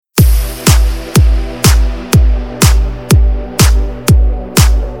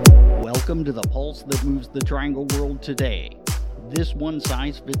Welcome to the pulse that moves the Triangle world today. This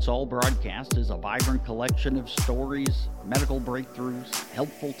one-size-fits-all broadcast is a vibrant collection of stories, medical breakthroughs,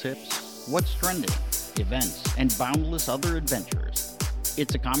 helpful tips, what's trending, events, and boundless other adventures.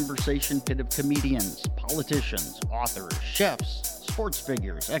 It's a conversation pit of comedians, politicians, authors, chefs, sports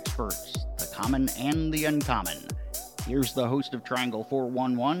figures, experts, the common and the uncommon. Here's the host of Triangle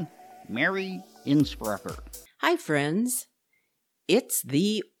 411, Mary Innsbrucker. Hi, friends. It's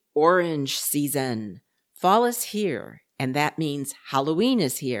the orange season. Fall is here, and that means Halloween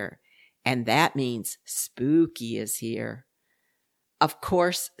is here, and that means spooky is here. Of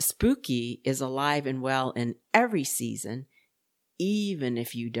course, spooky is alive and well in every season, even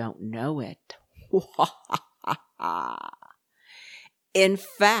if you don't know it. In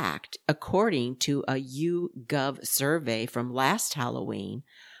fact, according to a YouGov survey from last Halloween,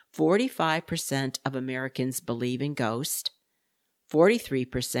 45% of Americans believe in ghosts,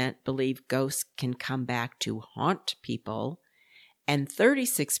 43% believe ghosts can come back to haunt people, and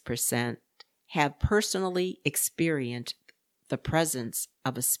 36% have personally experienced the presence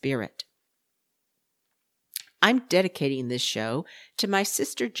of a spirit. I'm dedicating this show to my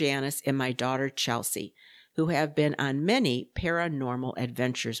sister Janice and my daughter Chelsea, who have been on many paranormal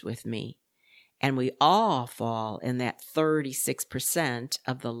adventures with me. And we all fall in that 36%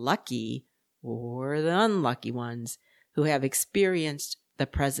 of the lucky or the unlucky ones who have experienced the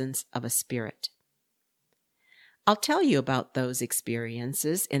presence of a spirit. I'll tell you about those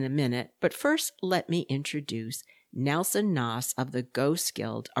experiences in a minute, but first let me introduce Nelson Noss of the Ghost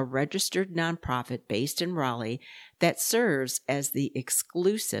Guild, a registered nonprofit based in Raleigh that serves as the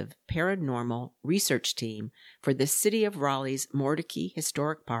exclusive paranormal research team for the City of Raleigh's Mordecai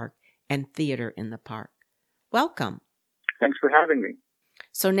Historic Park and Theater in the Park. Welcome. Thanks for having me.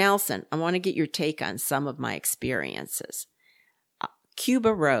 So Nelson, I want to get your take on some of my experiences.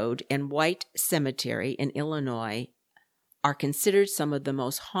 Cuba Road and White Cemetery in Illinois are considered some of the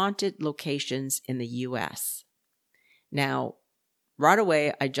most haunted locations in the U.S. Now, right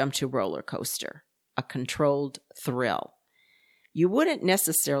away, I jumped to roller coaster, a controlled thrill. You wouldn't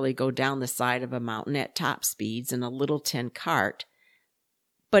necessarily go down the side of a mountain at top speeds in a little tin cart,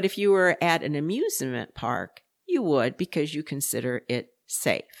 but if you were at an amusement park, you would because you consider it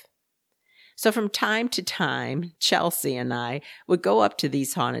safe. So from time to time, Chelsea and I would go up to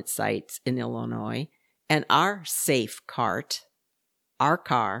these haunted sites in Illinois, and our safe cart, our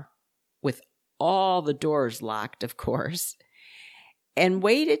car, with all the doors locked, of course, and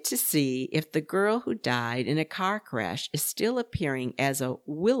waited to see if the girl who died in a car crash is still appearing as a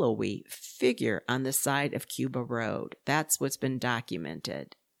willowy figure on the side of Cuba Road. That's what's been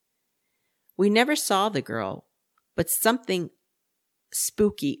documented. We never saw the girl, but something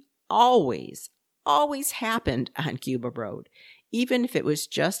spooky always happened on Cuba Road, even if it was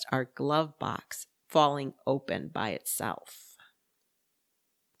just our glove box falling open by itself.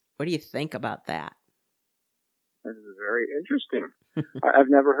 What do you think about that? This is very interesting. I've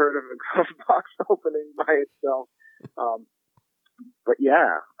never heard of a glove box opening by itself. But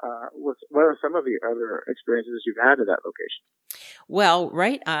yeah, what are some of the other experiences you've had at that location? Well,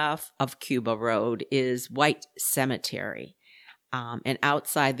 right off of Cuba Road is White Cemetery. And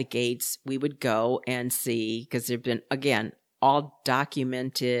outside the gates, we would go and see, because there have been, again, all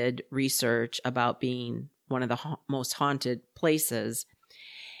documented research about being one of the most haunted places.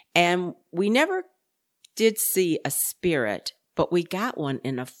 And we never did see a spirit, but we got one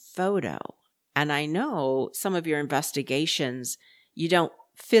in a photo. And I know some of your investigations, you don't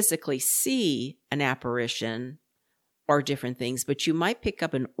physically see an apparition or different things, but you might pick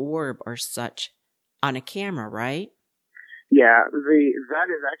up an orb or such on a camera, right? Yeah, that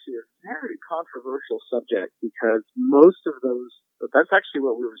is actually a very controversial subject because most of those, that's actually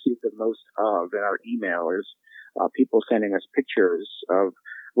what we received the most of in our email is people sending us pictures of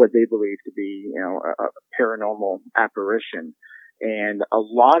what they believe to be, a paranormal apparition. And a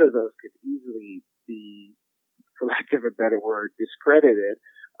lot of those could easily be, for lack of a better word, discredited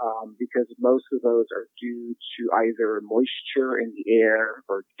because most of those are due to either moisture in the air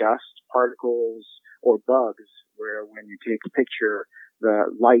or dust particles or bugs, where when you take a picture, the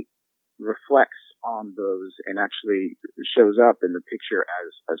light reflects on those and actually shows up in the picture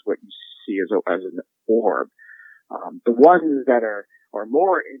as what you see as an orb. The ones that are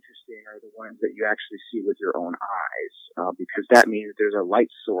more interesting are the ones that you actually see with your own eyes, because that means there's a light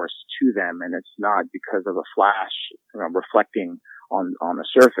source to them, and it's not because of a flash reflecting on the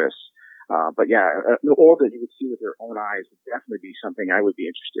surface. But yeah, the orb that you would see with your own eyes would definitely be something I would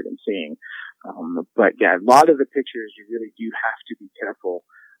be interested in seeing. But yeah, a lot of the pictures you really do have to be careful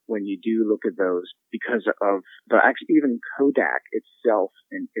when you do look at those, because of actually even Kodak itself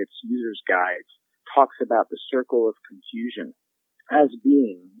in its user's guides talks about the circle of confusion as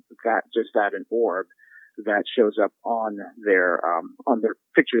being an orb that shows up on their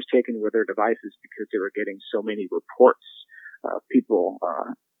pictures taken with their devices, because they were getting so many reports of people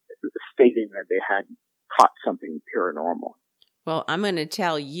stating that they had caught something paranormal. Well, I'm going to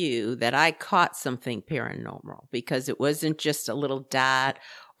tell you that I caught something paranormal, because it wasn't just a little dot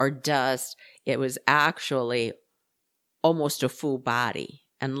or dust. It was actually almost a full body.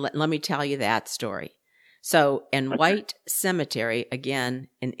 And let me tell you that story. So in White Cemetery, again,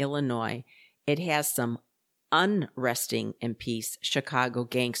 in Illinois, it has some unresting in peace Chicago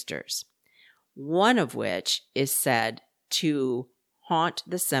gangsters, one of which is said to haunt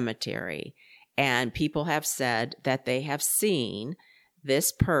the cemetery. And people have said that they have seen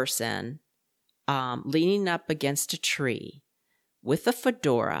this person leaning up against a tree with a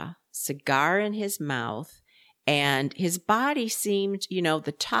fedora, cigar in his mouth, and his body seemed,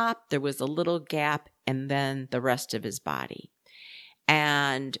 the top, there was a little gap, and then the rest of his body.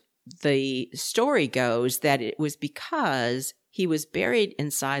 And the story goes that it was because he was buried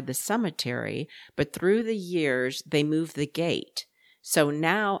inside the cemetery, but through the years, they moved the gate. So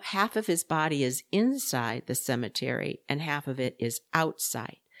now half of his body is inside the cemetery and half of it is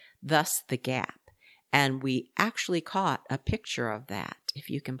outside, thus the gap. And we actually caught a picture of that, if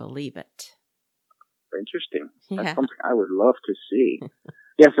you can believe it. Interesting. Yeah. That's something I would love to see.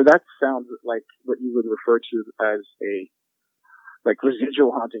 Yeah, so that sounds like what you would refer to as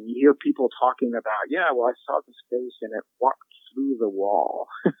residual haunting. You hear people talking about, I saw this face and it walked through the wall.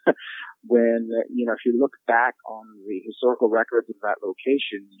 When, if you look back on the historical records of that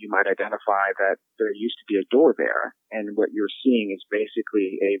location, you might identify that there used to be a door there. And what you're seeing is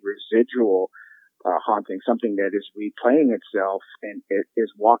basically a residual haunting, something that is replaying itself, and it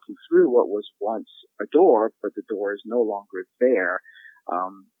is walking through what was once a door, but the door is no longer there.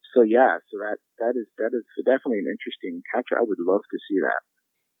 So that is definitely an interesting capture. I would love to see that.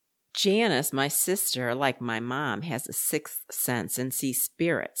 Janice, my sister, like my mom, has a sixth sense and sees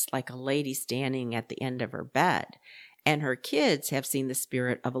spirits, like a lady standing at the end of her bed. And her kids have seen the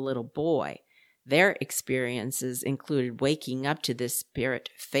spirit of a little boy. Their experiences included waking up to this spirit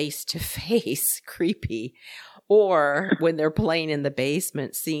face to face, creepy, or when they're playing in the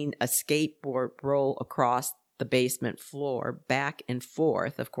basement, seeing a skateboard roll across the basement floor back and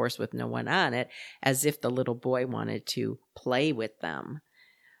forth, of course with no one on it, as if the little boy wanted to play with them.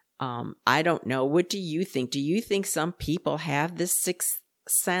 I don't know. What do you think? Do you think some people have this sixth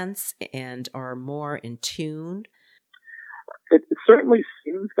sense and are more in tune? It certainly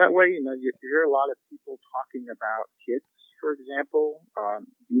seems that way. You hear a lot of people talking about kids, for example,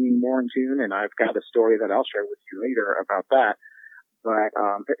 being more in tune, and I've got a story that I'll share with you later about that. But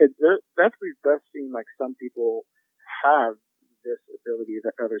it definitely does seem like some people have this ability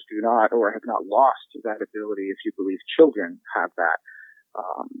that others do not, or have not lost that ability, if you believe children have that.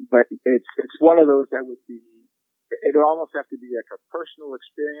 But it's one of those that would be, it would almost have to be like a personal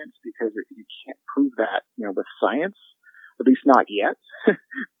experience, because you can't prove that, with science, at least not yet.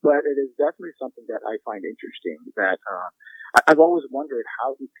 But it is definitely something that I find interesting, that, I've always wondered,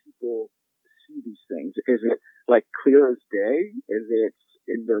 how do people see these things? Is it like clear as day? Is it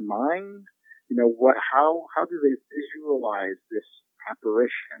in their mind? How do they visualize this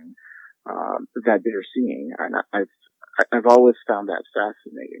apparition, that they're seeing? And I've always found that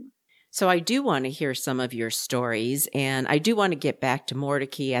fascinating. So I do want to hear some of your stories, and I do want to get back to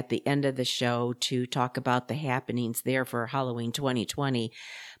Mordecai at the end of the show to talk about the happenings there for Halloween 2020.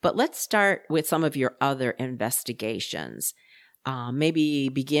 But let's start with some of your other investigations. Maybe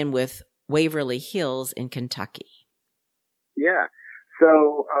begin with Waverly Hills in Kentucky. Yeah.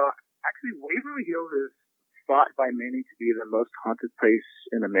 So actually, Waverly Hills is thought by many to be the most haunted place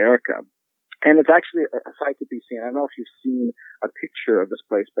in America. And it's actually a sight to be seen. I don't know if you've seen a picture of this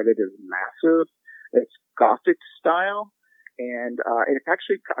place, but it is massive. It's Gothic style, and it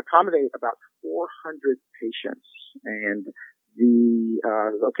actually accommodates about 400 patients. And the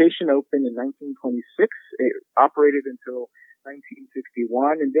location opened in 1926. It operated until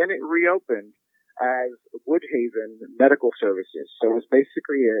 1961, and then it reopened as Woodhaven Medical Services. So it was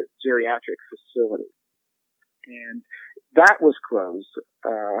basically a geriatric facility. And that was closed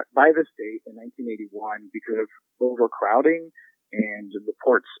by the state in 1981 because of overcrowding and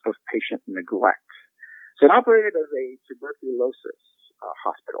reports of patient neglect. So it operated as a tuberculosis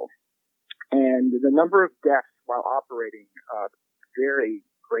hospital. And the number of deaths while operating vary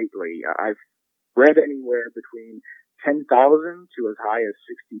greatly. I've read anywhere between 10,000 to as high as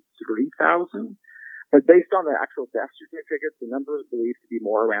 63,000. But based on the actual death certificates, the number is believed to be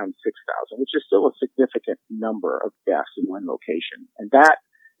more around 6,000, which is still a significant number of deaths in one location. And that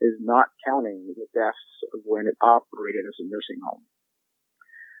is not counting the deaths of when it operated as a nursing home.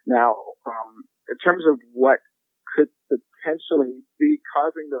 Now, in terms of what could potentially be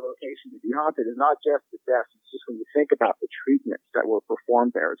causing the location to be haunted is not just the deaths, it's just when you think about the treatments that were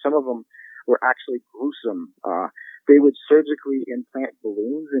performed there. Some of them were actually gruesome. They would surgically implant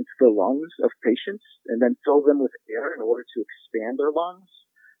balloons into the lungs of patients and then fill them with air in order to expand their lungs.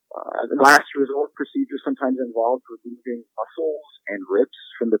 The last resort procedures sometimes involved removing muscles and ribs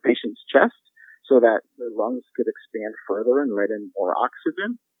from the patient's chest so that the lungs could expand further and let in more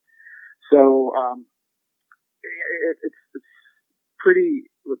oxygen. So it's pretty,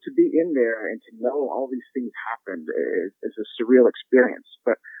 to be in there and to know all these things happened is a surreal experience.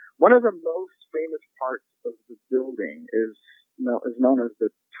 But one of the most famous parts of the building is known as the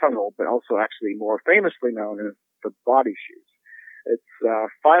tunnel, but also actually more famously known as the body chute. It's a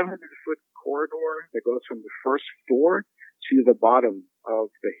 500-foot corridor that goes from the first floor to the bottom of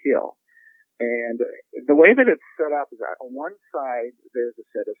the hill. And the way that it's set up is that on one side, there's a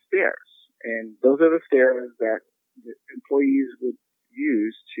set of stairs. And those are the stairs that the employees would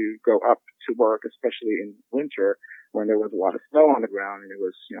use to go up to work, especially in winter when there was a lot of snow on the ground and it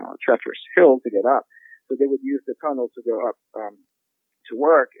was, a treacherous hill to get up. So they would use the tunnel to go up to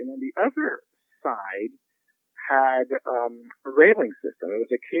work. And then the other side had a railing system. It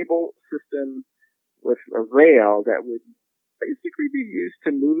was a cable system with a rail that would basically be used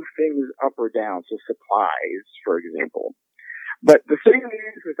to move things up or down, so supplies, for example. But the thing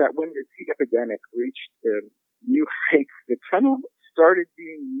is that when the tea epidemic reached the new heights, the tunnel started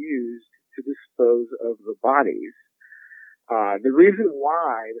being used to dispose of the bodies. The reason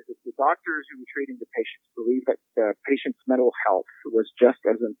why is that the doctors who were treating the patients believed that the patient's mental health was just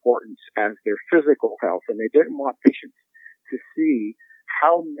as important as their physical health, and they didn't want patients to see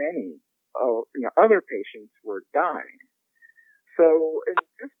how many other patients were dying. So in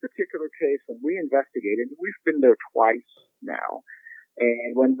this particular case, when we investigated, we've been there twice now,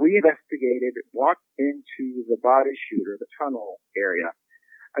 and when we investigated, walked into the body chute or the tunnel area,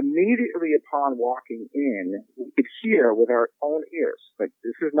 immediately upon walking in, we could hear with our own ears, like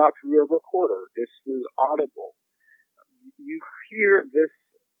this is not through a recorder, this was audible. You hear this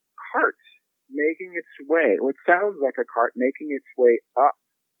cart making its way, or it sounds like a cart making its way up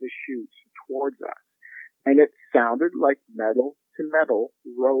the chute towards us. And it sounded like metal to metal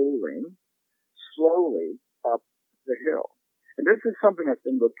rolling slowly up the hill. And this is something that's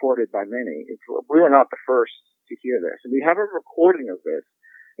been reported by many. We were not the first to hear this. And we have a recording of this,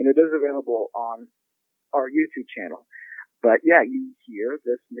 and it is available on our YouTube channel. But yeah, you hear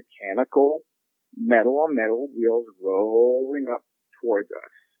this mechanical metal on metal wheels rolling up towards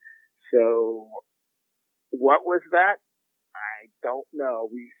us. So what was that? I don't know.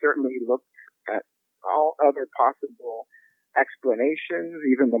 We certainly looked at all other possible explanations.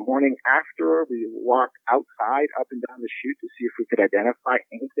 Even the morning after, we walked outside up and down the chute to see if we could identify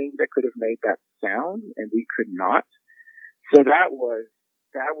anything that could have made that sound, and we could not. So that was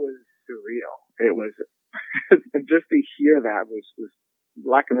surreal. It was just to hear that was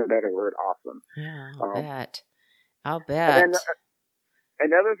lack of a better word, awesome. Yeah, I'll bet. And then,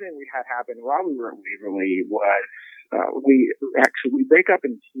 another thing we had happen while we were at Waverly was we break up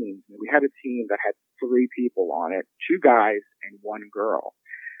in teams. We had a team that had 3 people on it, 2 guys and 1 girl,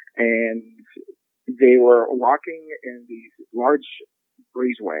 and they were walking in these large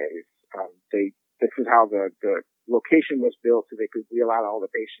breezeways. This is how the location was built, so they could wheel out all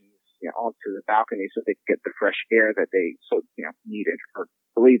the patients onto the balcony so they could get the fresh air that they needed or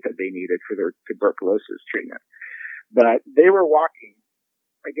believed that they needed for their tuberculosis treatment. But they were walking,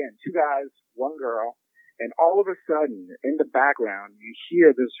 again, 2 guys, 1 girl, and all of a sudden, in the background, you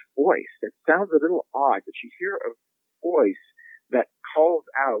hear this voice that sounds a little odd, but you hear a voice that calls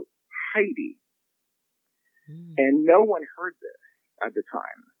out Heidi. And no one heard this at the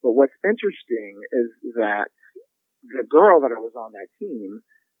time. But what's interesting is that the girl that was on that team,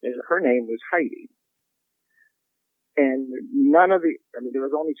 her name was Heidi. And there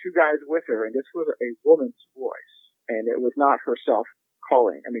was only 2 guys with her, and this was a woman's voice. And it was not herself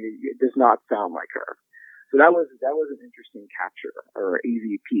calling. It does not sound like her. So that was an interesting capture, or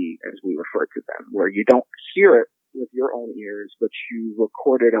EVP as we refer to them, where you don't hear it with your own ears, but you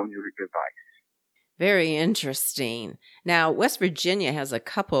record it on your device. Very interesting. Now, West Virginia has a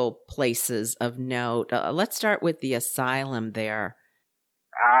couple places of note. Let's start with the asylum there.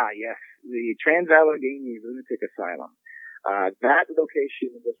 Yes, the Trans-Allegheny Lunatic Asylum. That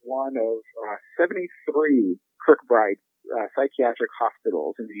location was one of 73 Kirkbride psychiatric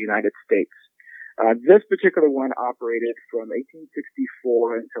hospitals in the United States. This particular one operated from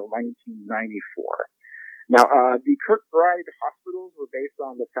 1864 until 1994. Now, the Kirkbride hospitals were based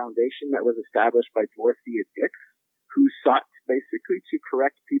on the foundation that was established by Dorothea Dix, who sought basically to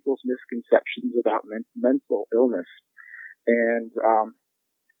correct people's misconceptions about mental illness. And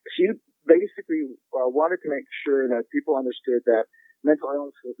she basically wanted to make sure that people understood that mental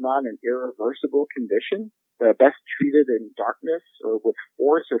illness was not an irreversible condition, best treated in darkness or with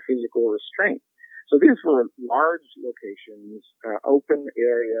force or physical restraint. So these were large locations, open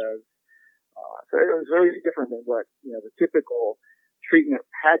areas. So it was very different than what, the typical treatment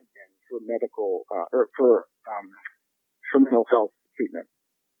had been for medical, or for mental health treatment.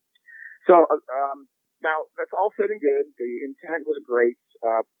 So, now that's all said and good. The intent was great.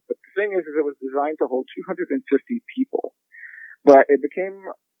 But the thing is it was designed to hold 250 people, but it became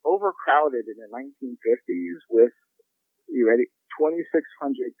overcrowded in the 1950s with,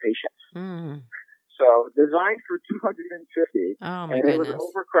 2,600 patients. Mm. So designed for 250, oh my and goodness. it was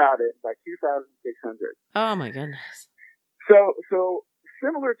overcrowded by 2,600. Oh my goodness. So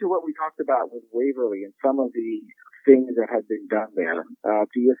similar to what we talked about with Waverly and some of the things that had been done there,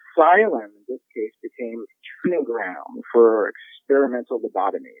 the asylum in this case became a training ground for experimental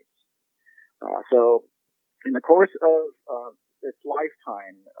lobotomies. So in the course of its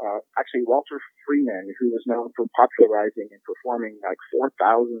lifetime, actually Walter Freeman, who was known for popularizing and performing like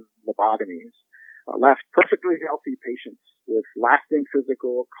 4,000 lobotomies, left perfectly healthy patients with lasting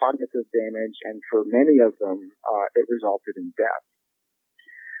physical, cognitive damage, and for many of them, it resulted in death.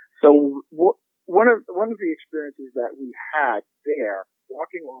 So one of the experiences that we had there,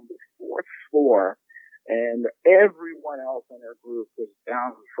 walking on the 4th floor, and everyone else in our group was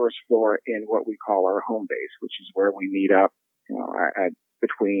down on the 1st floor in what we call our home base, which is where we meet up,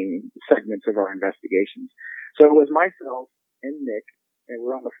 between segments of our investigations. So it was myself and Nick, and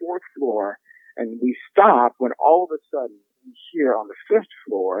we're on the 4th floor. And we stop when all of a sudden we hear on the 5th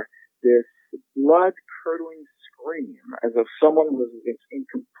floor this blood-curdling scream as if someone was in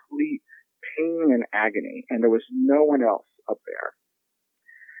complete pain and agony, and there was no one else up there.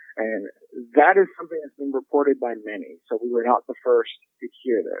 And that is something that's been reported by many, so we were not the first to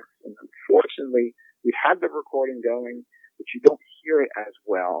hear this. And unfortunately, we had the recording going, but you don't hear it as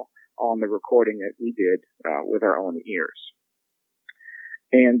well on the recording that we did with our own ears.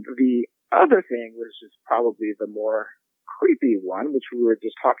 And the other thing, which is probably the more creepy one, which we were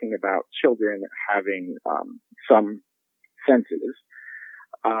just talking about children having some senses.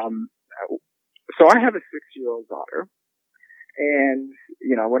 So I have a 6-year-old daughter, and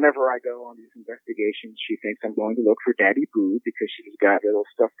whenever I go on these investigations, she thinks I'm going to look for Daddy Boo because she's got a little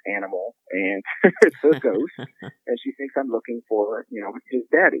stuffed animal and it's a ghost, and she thinks I'm looking for his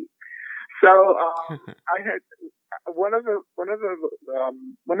daddy. So I had one of the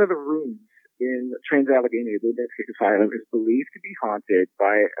rooms in Trans-Allegheny Lunatic Asylum is believed to be haunted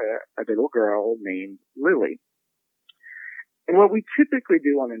by a little girl named Lily. And what we typically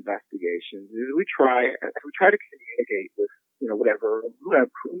do on investigations is we try to communicate with whoever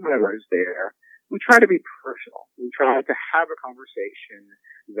is there. We try to be personal. We try to have a conversation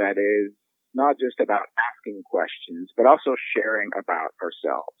that is not just about asking questions, but also sharing about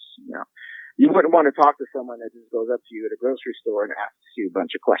ourselves. You wouldn't want to talk to someone that just goes up to you at a grocery store and asks you a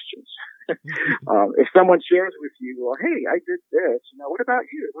bunch of questions. If someone shares with you, well, hey, I did this, what about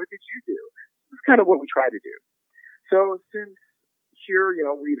you? What did you do? This is kind of what we try to do. So since here,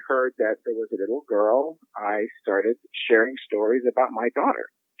 we'd heard that there was a little girl, I started sharing stories about my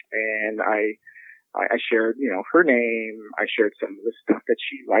daughter. And I shared, her name. I shared some of the stuff that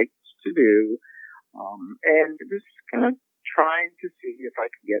she liked to do. And just kind of trying to see if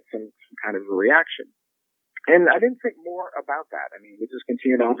I could get some kind of a reaction. And I didn't think more about that. I mean, we just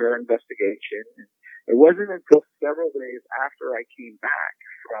continued on with our investigation. It wasn't until several days after I came back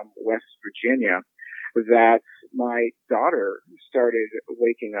from West Virginia that my daughter started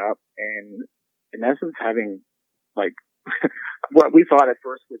waking up and, in essence, having, like, what we thought at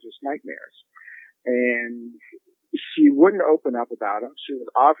first were just nightmares. And she wouldn't open up about them. She was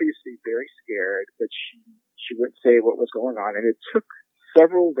obviously very scared, but she wouldn't say what was going on. And it took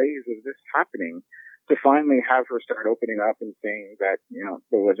several days of this happening to finally have her start opening up and saying that,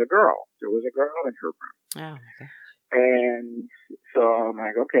 there was a girl. There was a girl in her room. Oh, my gosh. And so I'm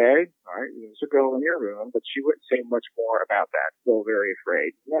like, okay, all right, there's a girl in your room, but she wouldn't say much more about that. Still very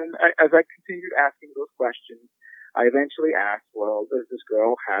afraid. And as I continued asking those questions, I eventually asked, well, does this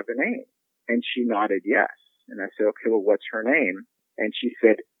girl have a name? And she nodded yes. And I said, okay, well, what's her name? And she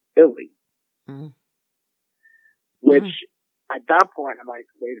said, Illy. Mm-hmm. Which, at that point, I'm like,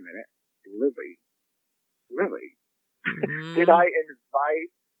 wait a minute, Lily. Mm-hmm. Did I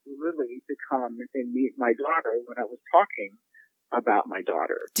invite Lily to come and meet my daughter when I was talking about my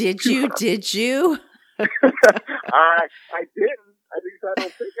daughter. Did you? Did you? I didn't. At least I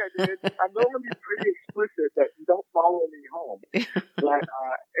don't think I did. I'm normally pretty explicit that you don't follow me home. But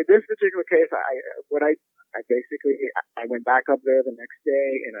in this particular case, I basically went back up there the next day,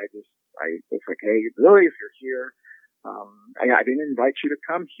 and I was like, hey, Lily, if you're here, I didn't invite you to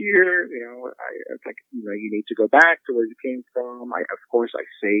come here. It's like, you need to go back to where you came from. Of course, I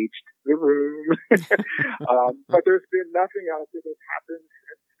saged the room. But there's been nothing else that has happened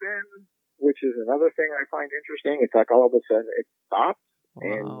since then, which is another thing I find interesting. It's like all of a sudden it stopped.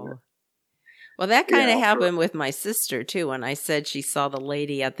 Wow. Well, that kind of happened with my sister too. When I said she saw the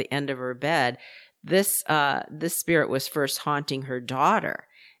lady at the end of her bed, this spirit was first haunting her daughter.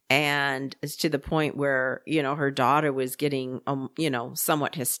 And it's to the point where, her daughter was getting,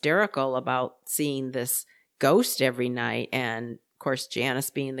 somewhat hysterical about seeing this ghost every night. And of course, Janice,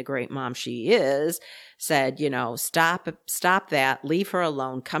 being the great mom she is, said, stop that, leave her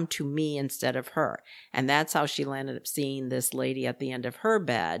alone, come to me instead of her. And that's how she landed up seeing this lady at the end of her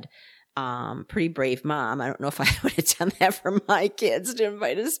bed. Pretty brave mom. I don't know if I would have done that for my kids to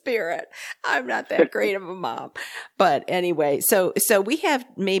invite a spirit. I'm not that great of a mom. But anyway, so we have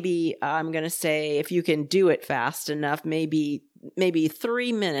maybe, I'm going to say, if you can do it fast enough, maybe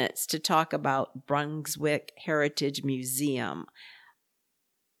 3 minutes to talk about Brunswick Heritage Museum.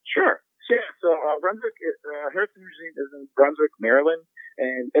 Sure. Yeah. So Brunswick Heritage Museum is in Brunswick, Maryland,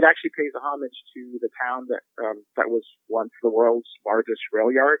 and it actually pays homage to the town that was once the world's largest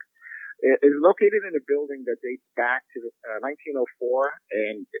rail yard. It is located in a building that dates back to 1904,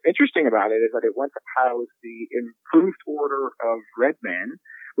 and interesting about it is that it once housed the Improved Order of Red Men,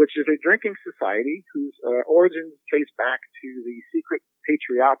 which is a drinking society whose origins trace back to the secret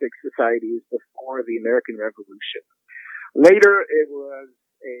patriotic societies before the American Revolution. Later, it was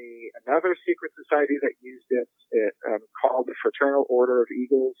another secret society that used it called the Fraternal Order of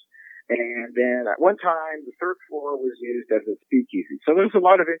Eagles. And then at one time, the third floor was used as a speakeasy. So there's a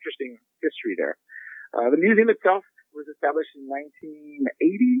lot of interesting history there. The museum itself was established in 1980,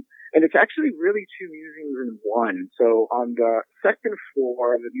 and it's actually really two museums in one. So on the second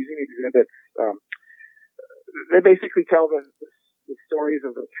floor, the museum exhibits, they basically tell the stories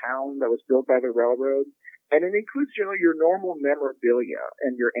of the town that was built by the railroad. And it includes, your normal memorabilia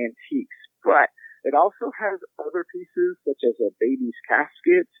and your antiques. But it also has other pieces, such as a baby's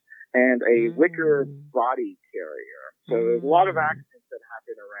casket and a wicker body carrier. So there's a lot of accidents that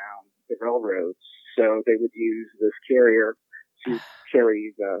happen around the railroads. So they would use this carrier to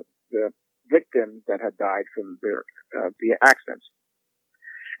carry the victims that had died from the accidents.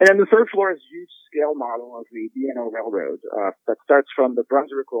 And then the third floor is a huge scale model of the B&O Railroad that starts from the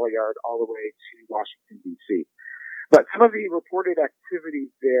Brunswick Rail Yard all the way to Washington, D.C. But some of the reported activities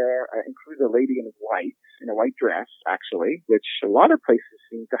there include a lady in a white dress, actually, which a lot of places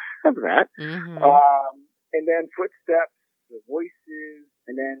seem to have that. Mm-hmm. And then footsteps, the voices,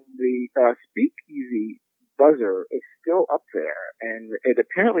 and then the speakeasy buzzer is still up there, and it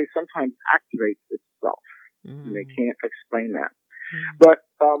apparently sometimes activates itself. Mm-hmm. And they can't explain that. Mm-hmm. But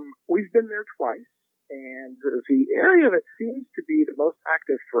we've been there twice, and the area that seems to be the most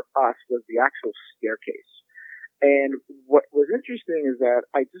active for us was the actual staircase. And what was interesting is that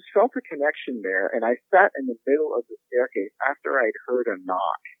I just felt a connection there, and I sat in the middle of the staircase after I'd heard a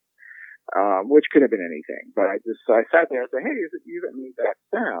knock, which could have been anything. But I sat there and said, hey, is it you that made that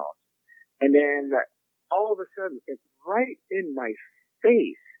sound? And then all of a sudden, it's right in my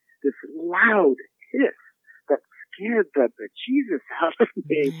face, this loud hiss that scared the Jesus out of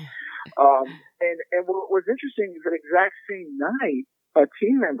me. And what was interesting is that exact same night, a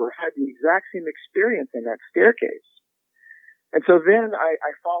team member had the exact same experience in that staircase. And so then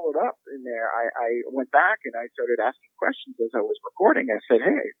I followed up in there. I went back and I started asking questions as I was recording. I said,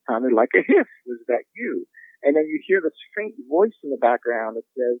 hey, it sounded like a hiss. Was that you? And then you hear this faint voice in the background that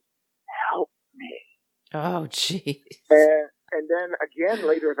says, help me. Oh, jeez. And then again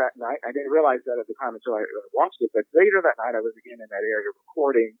later that night, I didn't realize that at the time until I watched it, but later that night I was again in that area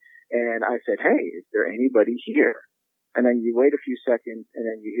recording, and I said, hey, is there anybody here? And then you wait a few seconds, and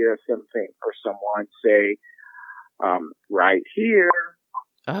then you hear something or someone say, right here.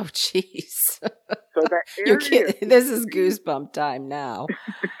 Oh, jeez. So that area, you're kidding. This is goosebump time now.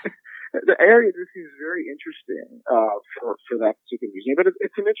 The area just seems very interesting for that particular museum, but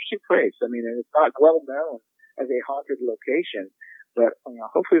it's an interesting place. I mean, and it's not well known as a haunted location, but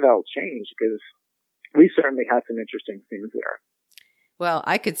hopefully that'll change because we certainly had some interesting things there. Well,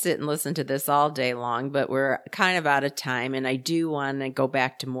 I could sit and listen to this all day long, but we're kind of out of time, and I do want to go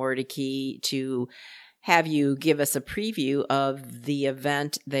back to Mordecai to have you give us a preview of the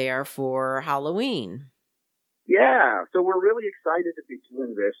event there for Halloween. Yeah, so we're really excited to be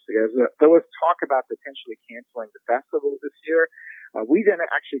doing this because there was talk about potentially canceling the festival this year. We didn't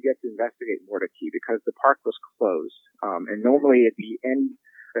actually get to investigate Mordecai because the park was closed. And normally at the end,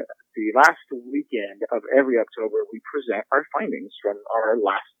 the last weekend of every October, we present our findings from our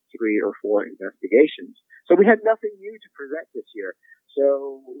last 3 or 4 investigations. So we had nothing new to present this year.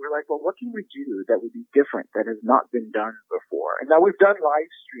 So we're like, well, what can we do that would be different, that has not been done before? And now we've done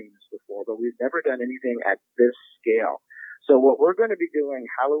live streams before, but we've never done anything at this scale. So what we're going to be doing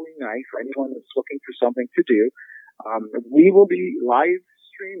Halloween night, for anyone that's looking for something to do, we will be live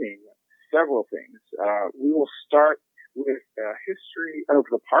streaming several things. We will start with history of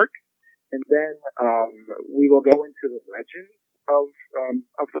the park, and then we will go into the legends of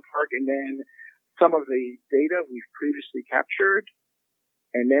the park, and then some of the data we've previously captured,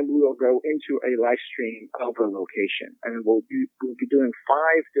 and then we will go into a live stream of a location, and we'll be doing 5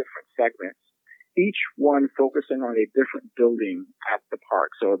 different segments, each one focusing on a different building at the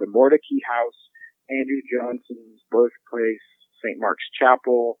park. So the Mordecai House, Andrew Johnson's birthplace, St. Mark's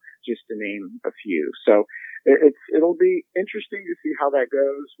Chapel, just to name a few. So it'll be interesting to see how that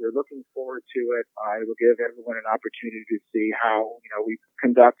goes. We're looking forward to it. I will give everyone an opportunity to see how we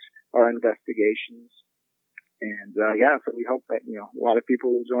conduct our investigations. And so we hope that a lot of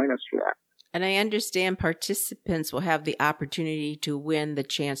people will join us for that. And I understand participants will have the opportunity to win the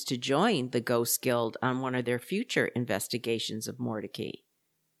chance to join the Ghost Guild on one of their future investigations of Mordecai.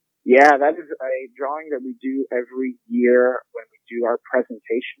 Yeah, that is a drawing that we do every year when we do our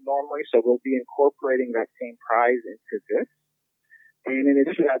presentation normally. So we'll be incorporating that same prize into this. And in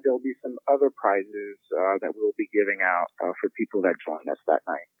addition to that, there'll be some other prizes that we'll be giving out for people that join us that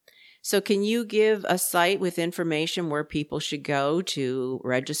night. So can you give a site with information where people should go to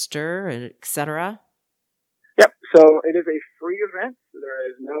register, et cetera? Yep. So it is a free event. There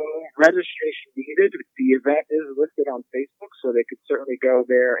is no registration needed. The event is listed on Facebook, so they could certainly go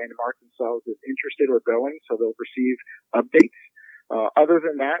there and mark themselves as interested or going, so they'll receive updates. Other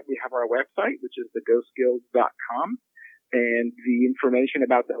than that, we have our website, which is theghostguild.com, and the information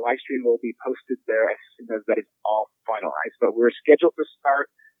about the live stream will be posted there as soon as that is all finalized. But we're scheduled to start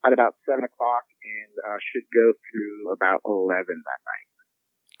at about 7 o'clock and should go through about 11 that night.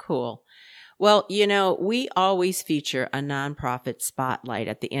 Cool. Well, we always feature a nonprofit spotlight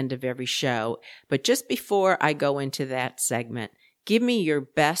at the end of every show. But just before I go into that segment, give me your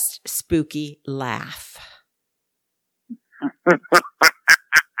best spooky laugh.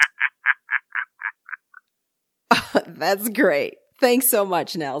 That's great. Thanks so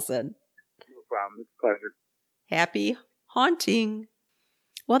much, Nelson. No problem. It's a pleasure. Happy haunting.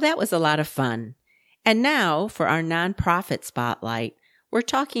 Well, that was a lot of fun. And now for our nonprofit spotlight, we're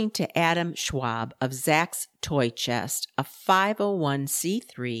talking to Adam Schwab of Zach's Toy Chest, a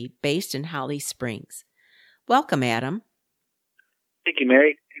 501c3 based in Holly Springs. Welcome, Adam. Thank you,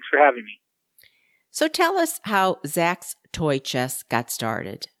 Mary. Thanks for having me. So tell us how Zach's Toy Chest got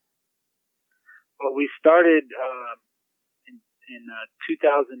started. Well, we started in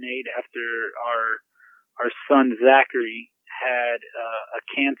 2008 after our son Zachary had a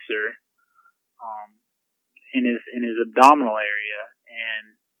cancer in his abdominal area,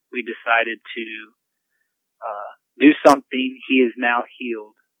 and we decided to do something. He is now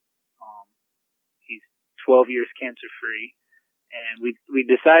healed. He's 12 years cancer free, and we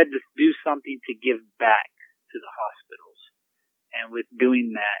decided to do something to give back to the hospitals. And with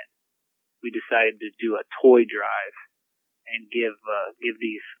doing that, we decided to do a toy drive and give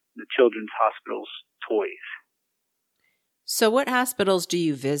the children's hospitals toys. So what hospitals do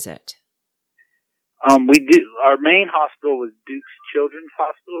you visit? We do. Our main hospital was Duke's Children's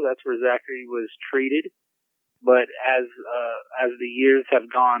Hospital. That's where Zachary was treated. But as the years have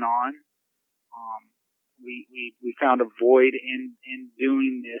gone on, we found a void in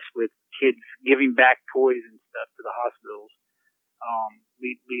doing this with kids giving back toys and stuff to the hospitals.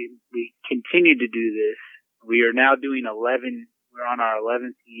 We continue to do this. We are now doing we're on our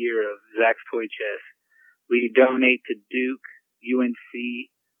 11th year of Zach's Toy Chest. We donate to Duke, UNC,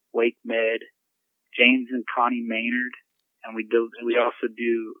 Wake Med, James and Connie Maynard, and we also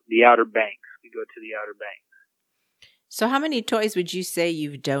do the Outer Banks. We go to the Outer Banks. So how many toys would you say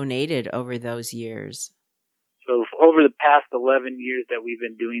you've donated over those years? So over the past 11 years that we've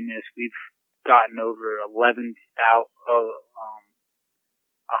been doing this, we've gotten over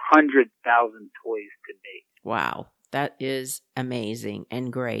 100,000 toys to date. Wow, that is amazing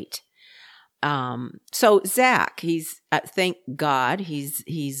and great. So Zach, he's thank God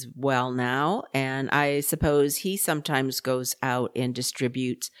he's well now, and I suppose he sometimes goes out and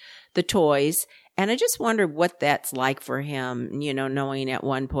distributes the toys. And I just wonder what that's like for him, knowing at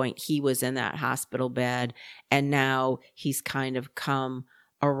one point he was in that hospital bed and now he's kind of come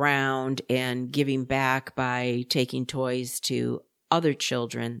around and giving back by taking toys to other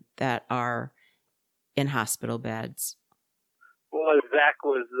children that are in hospital beds. Well, as Zach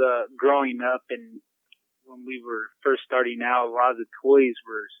was growing up, and when we were first starting out, a lot of the toys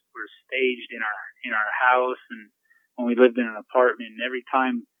were staged in our house, and when we lived in an apartment, and every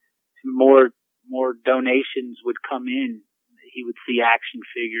time more donations would come in, he would see action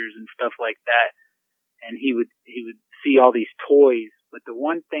figures and stuff like that, and he would see all these toys. But the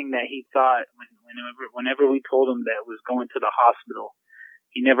one thing that he thought, whenever we told him that was going to the hospital,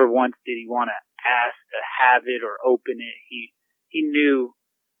 he never once did he want to ask to have it or open it. He knew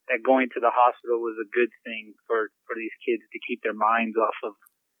that going to the hospital was a good thing for these kids to keep their minds off of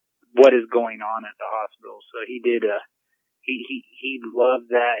what is going on at the hospital. So he did. He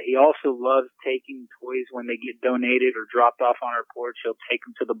loved that. He also loves taking toys when they get donated or dropped off on our porch. He'll take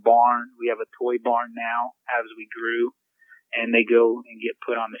them to the barn. We have a toy barn now as we grew, and they go and get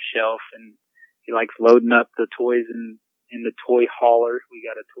put on the shelf. And he likes loading up the toys in the toy hauler. We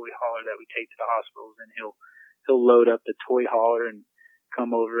got a toy hauler that we take to the hospitals, and he'll load up the toy hauler and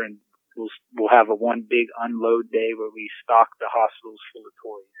come over, and we'll have a one big unload day where we stock the hospitals full of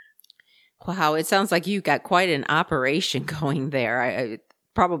toys. Wow, it sounds like you got quite an operation going there. I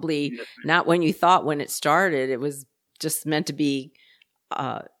probably not when you thought when it started. It was just meant to be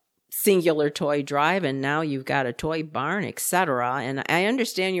a singular toy drive, and now you've got a toy barn, etc. And I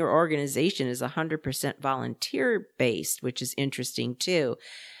understand your organization is 100% volunteer-based, which is interesting too.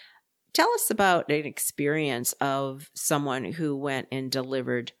 Tell us about an experience of someone who went and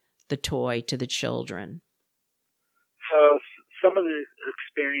delivered the toy to the children. So some of the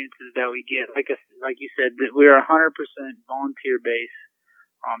experiences that we get, like you said, that we're 100% volunteer based.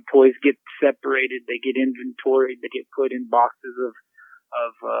 Toys get separated, they get inventoried, they get put in boxes of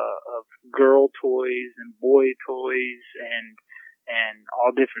girl toys and boy toys and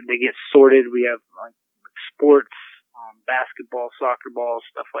all different. They get sorted. We have like sports, basketball, soccer balls,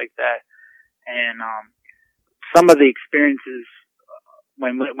 stuff like that. And some of the experiences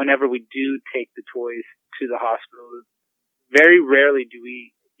whenever we do take the toys to the hospital, very rarely do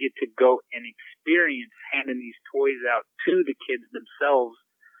we get to go and experience handing these toys out to the kids themselves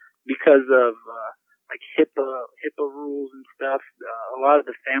because of like HIPAA rules and stuff. A lot of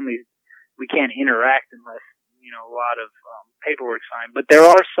the families, we can't interact unless a lot of paperwork signed. But there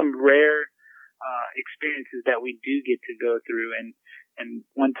are some rare experiences that we do get to go through, and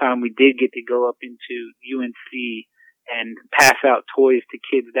one time we did get to go up into UNC and pass out toys to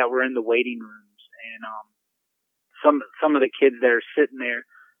kids that were in the waiting rooms, and some of the kids that are sitting there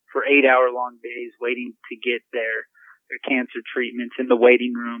for 8-hour long days waiting to get their cancer treatments in the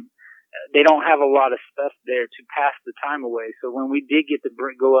waiting room. They don't have a lot of stuff there to pass the time away. So when we did get to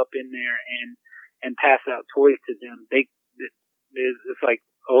go up in there and pass out toys to them, it's like,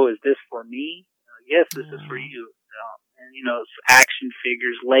 oh, is this for me? Yes, this is for you. And action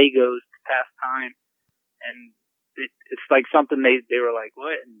figures, Legos to pass time, and it's like something they were like,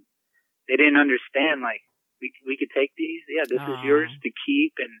 what? And they didn't understand. Like we could take these. Yeah, this is yours to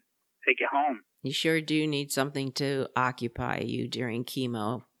keep and take it home. You sure do need something to occupy you during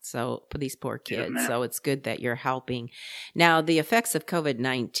chemo. So for these poor kids. Yeah, so it's good that you're helping. Now, the effects of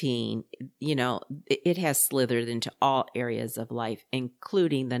COVID-19, it has slithered into all areas of life,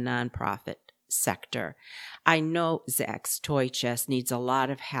 including the nonprofit sector. I know Zach's Toy Chest needs a lot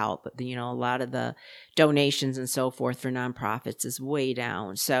of help. A lot of the donations and so forth for nonprofits is way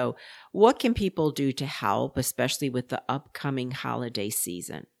down. So what can people do to help, especially with the upcoming holiday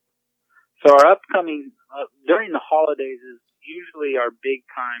season? So our upcoming, during the holidays is usually our big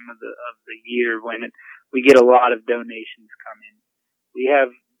time of the year when we get a lot of donations come in. We have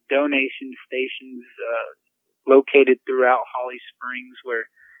donation stations located throughout Holly Springs where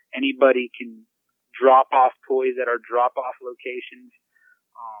anybody can drop off toys at our drop-off locations.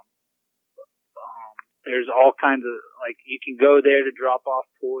 There's all kinds of, you can go there to drop off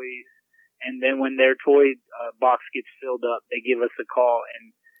toys, and then when their toy box gets filled up, they give us a call,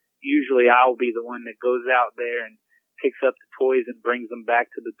 and usually I'll be the one that goes out there and picks up the toys and brings them back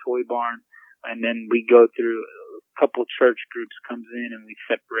to the toy barn, and then we go through a couple church groups comes in and we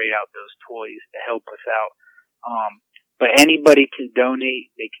separate out those toys to help us out. But anybody can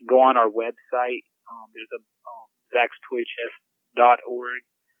donate. They can go on our website. There's a Zach'sToyChest.org,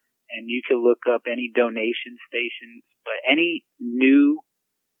 and you can look up any donation stations. But any new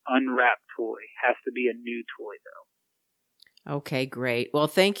unwrapped toy. Has to be a new toy, though. Okay, great. Well,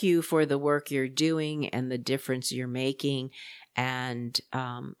 thank you for the work you're doing and the difference you're making. And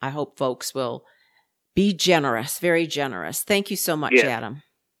I hope folks will be generous, very generous. Thank you so much, Adam.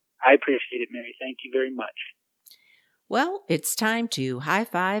 I appreciate it, Mary. Thank you very much. Well, it's time to high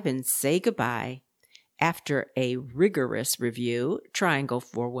five and say goodbye. After a rigorous review, Triangle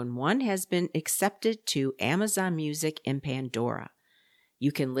 411 has been accepted to Amazon Music and Pandora.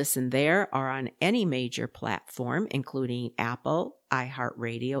 You can listen there or on any major platform, including Apple,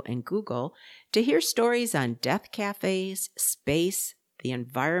 iHeartRadio, and Google, to hear stories on death cafes, space, the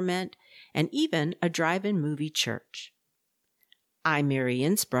environment, and even a drive-in movie church. I'm Mary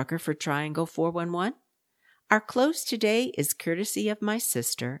Innsbrucker for Triangle 411. Our close today is courtesy of my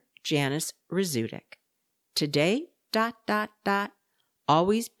sister, Janice Rizudik. Today, ...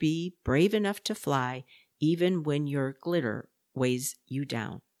 always be brave enough to fly even when your glitter weighs you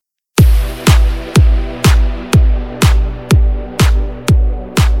down.